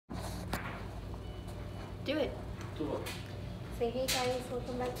Do it. Do it. Say hey guys,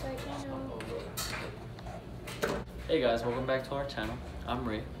 welcome back to our channel. Hey guys, welcome back to our channel. I'm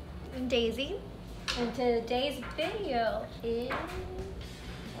Ray. I'm Daisy. And today's video is...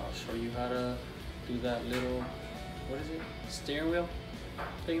 I'll show you how to do that little, what is it? Steering wheel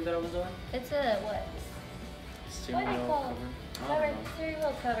thing that I was doing? It's a what? Steering What do you wheel call cover. it? I don't Cover, know. steering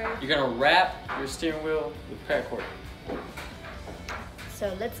wheel cover. You're gonna wrap your steering wheel with paracord.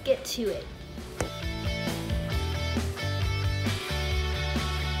 So let's get to it.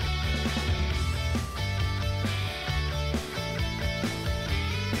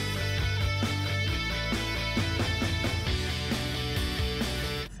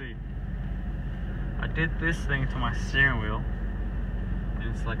 I did this thing to my steering wheel.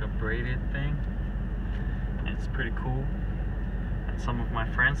 It's like a braided thing. It's pretty cool. And some of my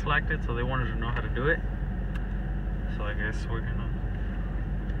friends liked it, so they wanted to know how to do it. So I guess we're gonna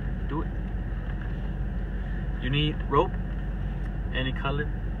do it. You need rope, any color,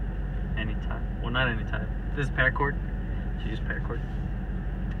 any type. Well, not any type. This is paracord. So use paracord.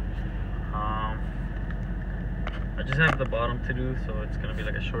 I just have the bottom to do, so it's gonna be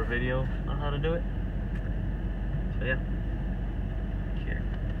like a short video on how to do it. So yeah, here,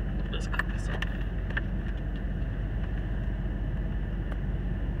 let's cut this off.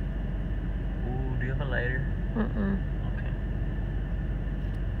 Ooh, do you have a lighter? Mm-mm. Okay.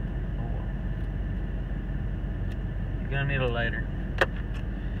 Oh well. You're gonna need a lighter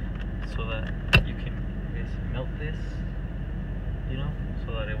so that you can basically melt this, you know,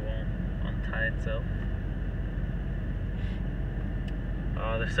 so that it won't untie itself.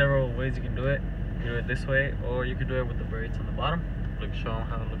 There's several ways you can do it. You can do it this way, or you can do it with the braids on the bottom. Like, show them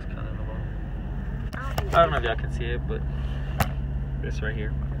how it looks kind of in the bottom. I don't know if y'all can see it, but this right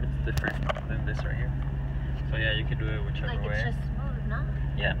here, it's different than this right here. So yeah, you can do it whichever way. Like it's just smooth, no?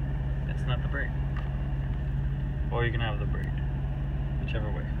 Yeah, it's not the braid. Or you can have the braid,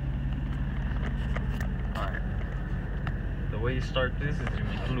 whichever way. Alright. The way you start this is you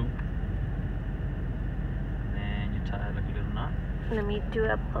make a loop. And you tie it like a little knot. Let me do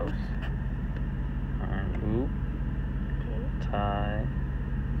it up close. Alright, loop. Okay. Tie.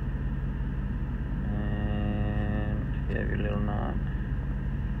 And you have your little knot.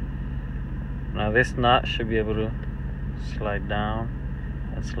 Now this knot should be able to slide down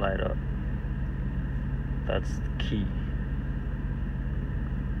and slide up. That's the key.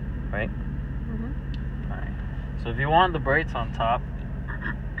 Right? Mm-hmm. Alright. So if you want the braids on top,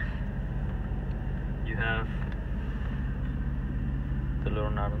 you have the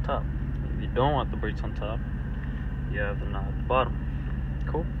little knot on top. If you don't want the braids on top, you have the knot at the bottom.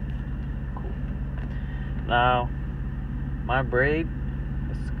 Cool? Cool. Now, my braid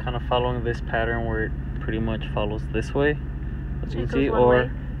is kind of following this pattern where it pretty much follows this way, as you can see, or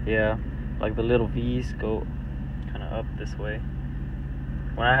yeah, like the little V's go kind of up this way.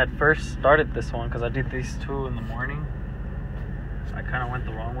 When I had first started this one, because I did these two in the morning, I kind of went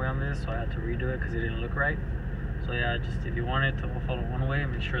the wrong way on this, so I had to redo it because it didn't look right. So yeah, just if you want it to follow one way,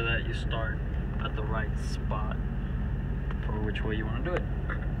 make sure that you start at the right spot for which way you want to do it.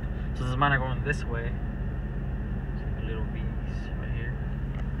 So since mine are going this way, so the little V's right here,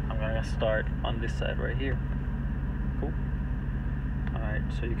 I'm gonna start on this side right here. Cool. Alright,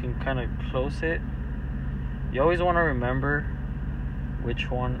 so you can kind of close it. You always want to remember which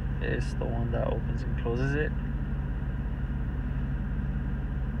one is the one that opens and closes it.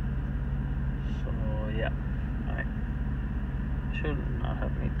 So yeah. Alright. Should not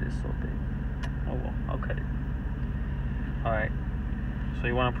have made this so big. Oh well, I'll cut it. Alright. So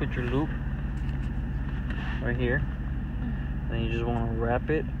you want to put your loop right here. Then you just want to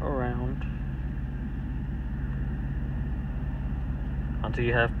wrap it around until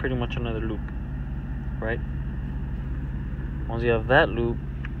you have pretty much another loop. Right? Once you have that loop,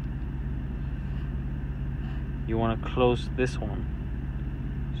 you want to close this one.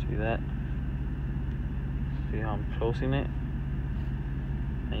 See that? See how I'm closing it?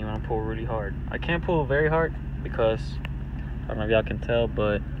 And you want to pull really hard. I can't pull very hard because I don't know if y'all can tell,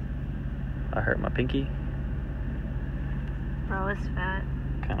 but I hurt my pinky. Bro, it's fat.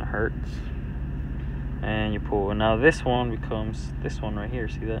 Kind of hurts. And you pull. And now this one becomes this one right here.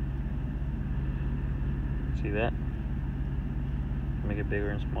 See that? See that? Make it bigger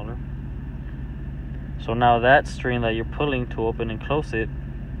and smaller. So now that string that you're pulling to open and close it,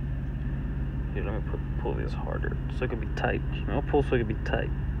 here, let me pull this harder so it can be tight. You know, pull so it can be tight.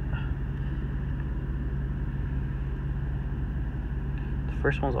 The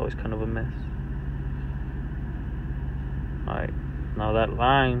first one's always kind of a mess. Alright, now that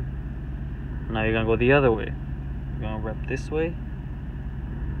line, now you're gonna go the other way. You're gonna wrap this way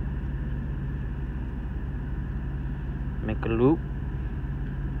make a loop,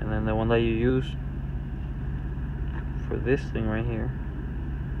 and then the one that you use for this thing right here,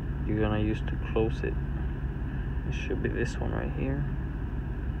 you're gonna use to close it. It should be this one right here.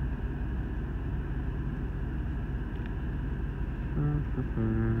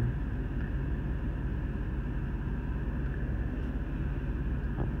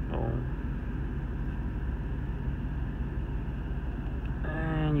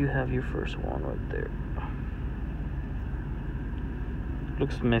 And you have your first one right there.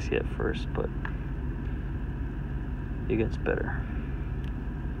 Looks messy at first, but it gets better.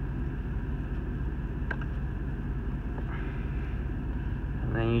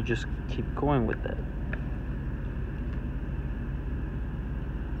 And then you just keep going with that.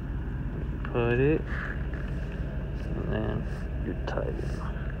 Put it, and then you tie it.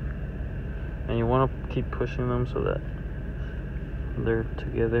 And you want to keep pushing them so that they're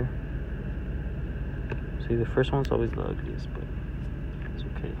together. See, the first one's always the ugliest, but it's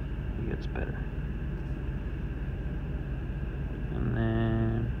okay. It gets better. And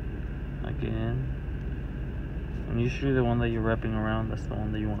then again, and usually the one that you're wrapping around, that's the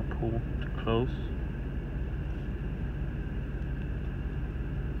one that you want to pull to close.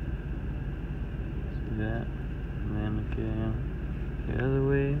 See that? And then again, the other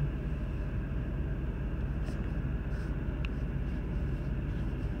way.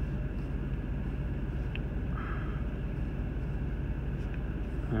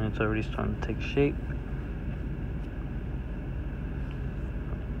 And it's already starting to take shape.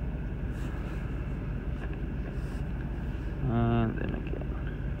 And then again,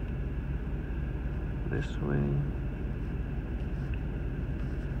 this way.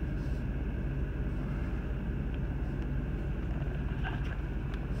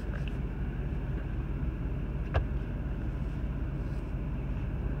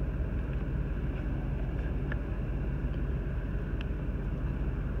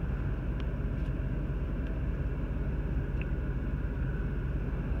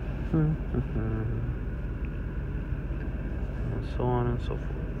 And so on and so forth.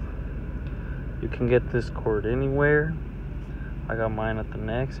 You can get this cord anywhere. I got mine at the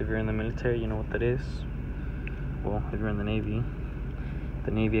necks. If you're in the military, you know what that is. Well, if you're in the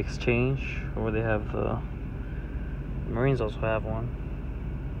Navy Exchange, or they have the Marines also have one.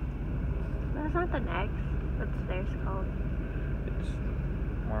 That's not the next. What's theirs called? It's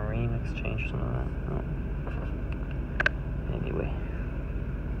Marine Exchange or something like that. No. Anyway.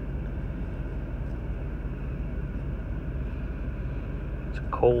 It's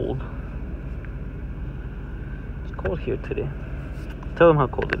cold. It's cold here today. Tell them how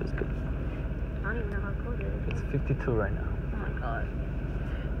cold it is, good. I don't even know how cold it is. It's 52 right now. Oh my god.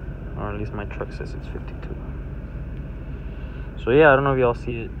 Or at least my truck says it's 52. So yeah, I don't know if y'all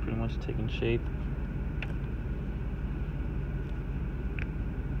see it pretty much taking shape.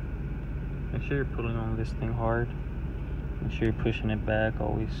 Make sure you're pulling on this thing hard. Make sure you're pushing it back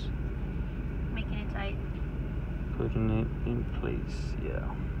always. Making it tight. Putting it in place, yeah.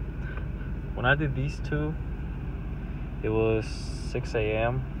 When I did these two, it was 6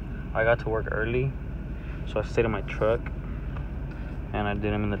 a.m. I got to work early, so I stayed in my truck and I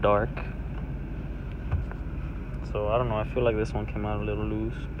did them in the dark. So I don't know, I feel like this one came out a little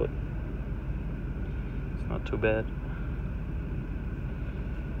loose, but it's not too bad.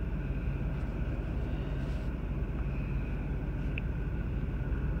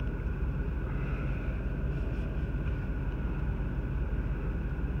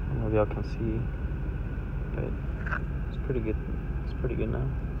 I don't know if y'all can see, but it's pretty good. It's pretty good now.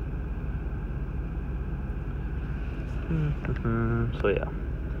 So yeah,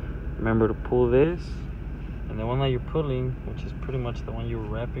 remember to pull this, and the one that you're pulling, which is pretty much the one you're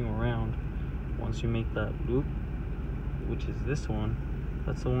wrapping around, once you make that loop, which is this one,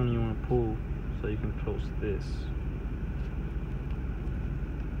 that's the one you want to pull so you can close this.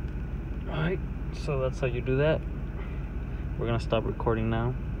 Alright, so that's how you do that. We're gonna stop recording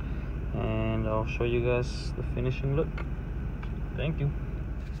now, and I'll show you guys the finishing look. Thank you.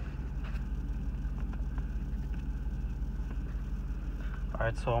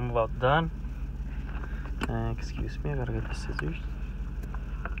 Alright, so I'm about done. Excuse me, I gotta get the scissors.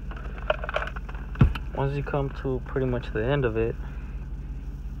 Once you come to pretty much the end of it,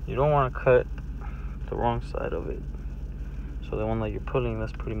 you don't want to cut the wrong side of it. So the one that you're pulling,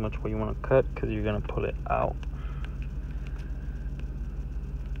 that's pretty much what you want to cut, because you're gonna pull it out.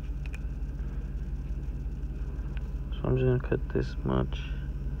 So I'm just gonna cut this much.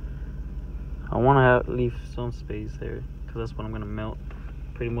 I want to leave some space there, because that's what I'm gonna melt.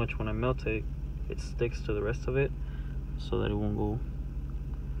 Pretty much when I melt it, it sticks to the rest of it, so that it won't go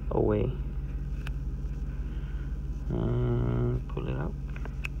away. And pull it out.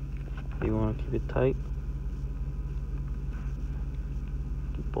 You want to keep it tight.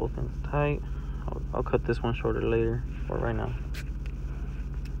 Keep both ends tight. I'll cut this one shorter later, or right now.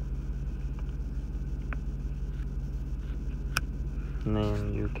 And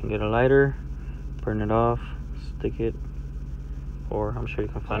then you can get a lighter, burn it off, stick it, or I'm sure you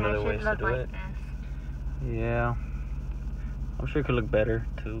can find other ways to do it. Yeah, I'm sure it could look better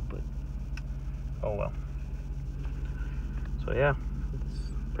too, but oh well. So yeah,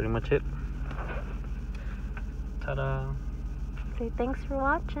 that's pretty much it. Ta-da! Say thanks for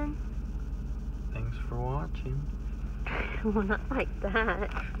watching. Thanks for watching. Well, not like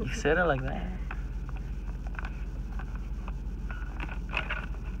that. You said it like that.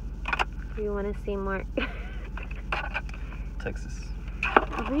 Do you want to see more? Texas.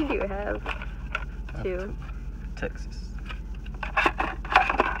 We do have two. Texas.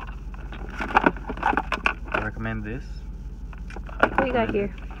 I recommend this. What do you got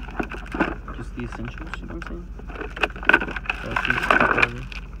here? Just the essentials, you know what I'm saying?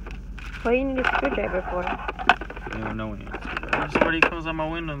 What do you need a screwdriver for? You don't know when you need a screwdriver. Somebody comes out my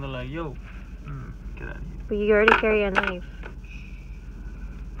window and they're like, yo, get out of here. But you already carry a knife.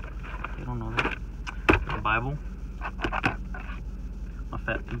 You don't know that. The Bible. My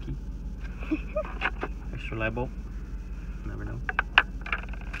fat pinky. Extra light bulb. Never know.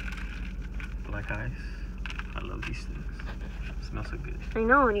 Black ice. I love these things. It smells so good. I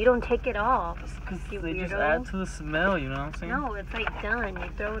know, and you don't take it off. Because they weirdo. just add to the smell, you know what I'm saying? No, it's like done. You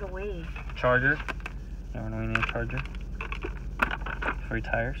throw it away. Charger. Never know when you need a charger. For your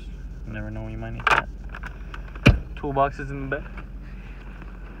tires. You never know when you might need that. Toolboxes in the back.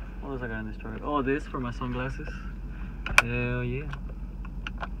 What else I got in this drawer? Oh, this for my sunglasses. Hell yeah.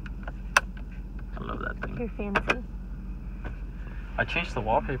 I love that thing. You're fancy. I changed the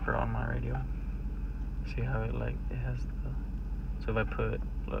wallpaper on my radio. See how it has the... So if I put...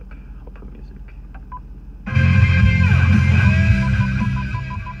 Look, I'll put music. I'll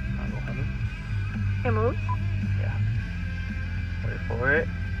go 100. It moves? Yeah. Wait for it.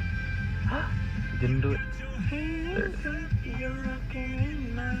 Didn't do it. There it is.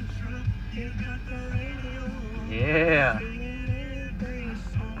 Yeah.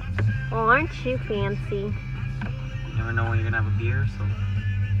 Well, aren't you fancy? You never know when you're gonna have a beer, so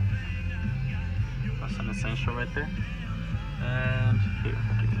that's an essential right there. And here,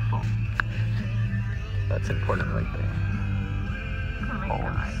 give me the phone. That's important right there. Oh my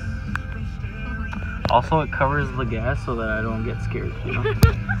God. Also, it covers the gas so that I don't get scared, you know?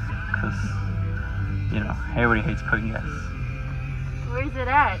 Because, you know, everybody hates putting gas. Where's it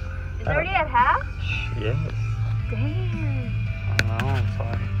at? Is it already at half? Yes. Damn. I know, I'm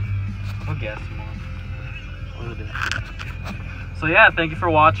sorry. I'll put gas tomorrow. What will I do? So yeah, thank you for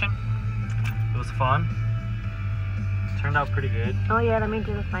watching. It was fun. It turned out pretty good. Oh yeah, let me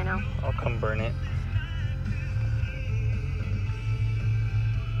do this right now. I'll come burn it.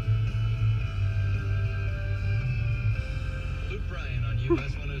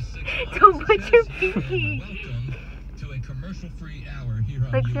 Don't put your pinky. Welcome to a commercial-free hour here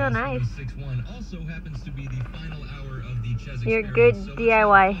on Looks real nice. 1061. Also happens to be the final hour of the Chess You're a experience. good So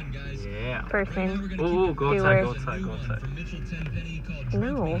DIY fun, guys. Yeah. person. Ooh, go outside, go outside, go outside. From Mitchell Tenpenny called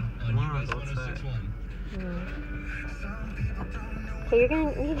No. Drink Me Come on on, US go outside. 1061. Okay, you're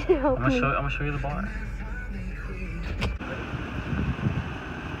gonna need to help I'm me. gonna show you the bar.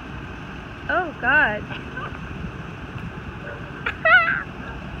 Oh God.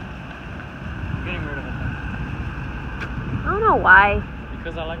 I'm getting rid of it. I don't know why.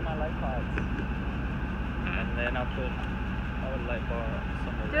 Because I like my light pods. And then I'll put a light bar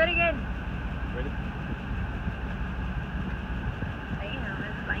somewhere. Do it again. Ready?